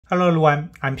Hello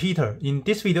everyone, I'm Peter. In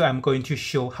this video, I'm going to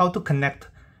show how to connect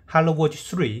Hello Watch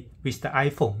 3 with the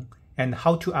iPhone and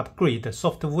how to upgrade the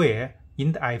software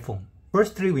in the iPhone.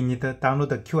 Firstly, we need to download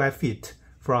the Kiwitime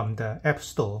from the App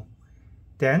Store.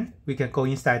 Then we can go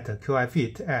inside the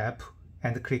Kiwitime app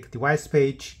and click Device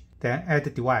page, then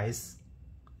Add Device.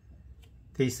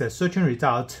 There is a searching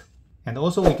result, and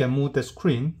also we can move the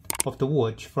screen of the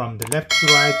watch from the left to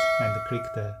right and click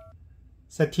the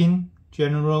Setting,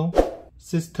 General,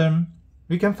 System.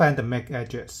 We can find the MAC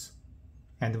address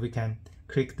and we can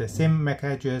click the same MAC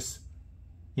address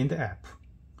in the app.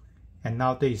 And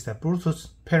now there is a Bluetooth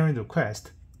pairing request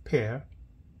pair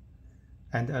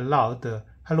and allow the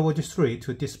Hello Watch 3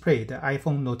 to display the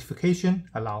iPhone notification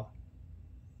allow.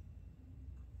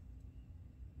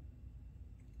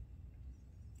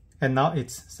 And now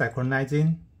it's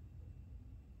synchronizing.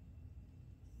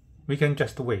 We can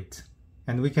just wait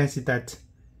and we can see that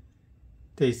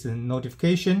there is a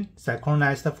notification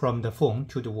synchronized from the phone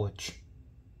to the watch.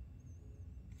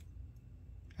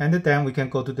 And then we can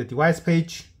go to the device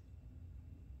page.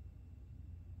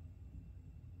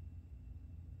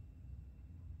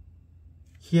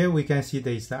 Here we can see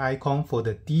there is the icon for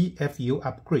the DFU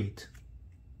upgrade.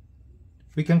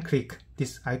 We can click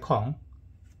this icon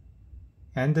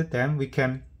and then we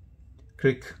can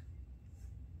click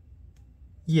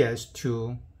yes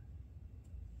to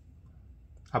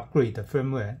upgrade the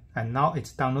firmware, and now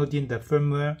it's downloading the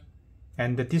firmware,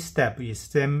 and this step is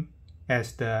same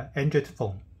as the Android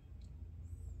phone.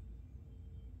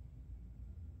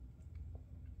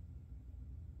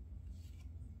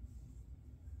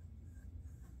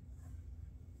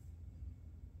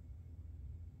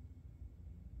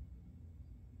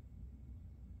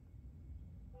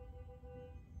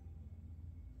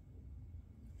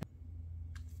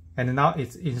 And now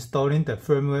it's installing the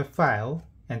firmware file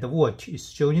and the watch is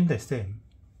showing the same.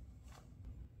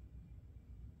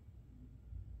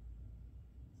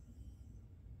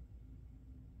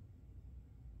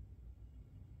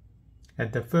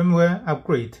 And the firmware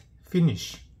upgrade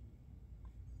finish.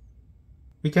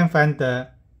 We can find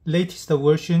the latest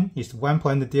version is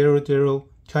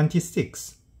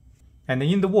 1.0026. And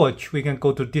in the watch, we can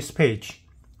go to this page.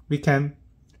 We can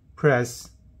press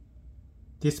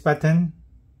this button,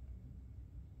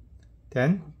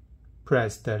 then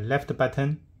press the left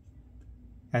button,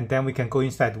 and then we can go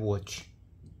inside the watch.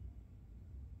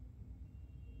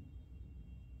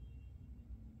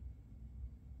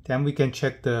 Then we can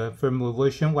check the firmware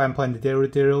version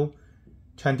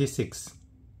 1.0026.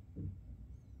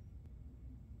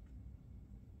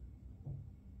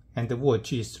 And the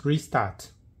watch is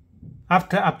restart.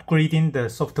 After upgrading the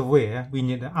software, we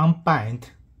need to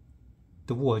unbind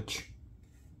the watch.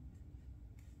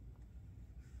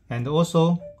 And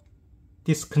also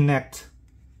disconnect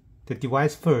the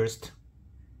device first,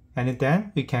 and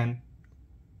then we can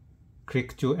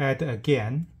click to add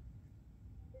again.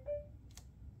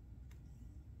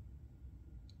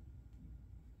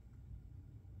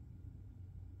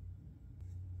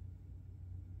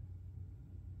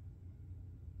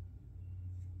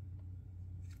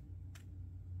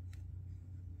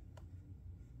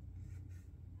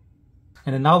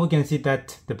 And now we can see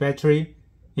that the battery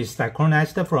is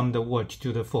synchronized from the watch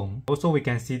to the phone. Also, we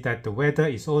can see that the weather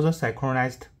is also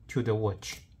synchronized to the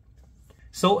watch.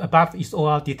 So above is all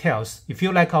our details. If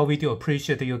you like our video,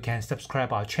 appreciate you can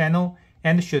subscribe our channel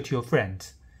and share to your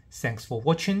friends. Thanks for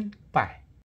watching. Bye.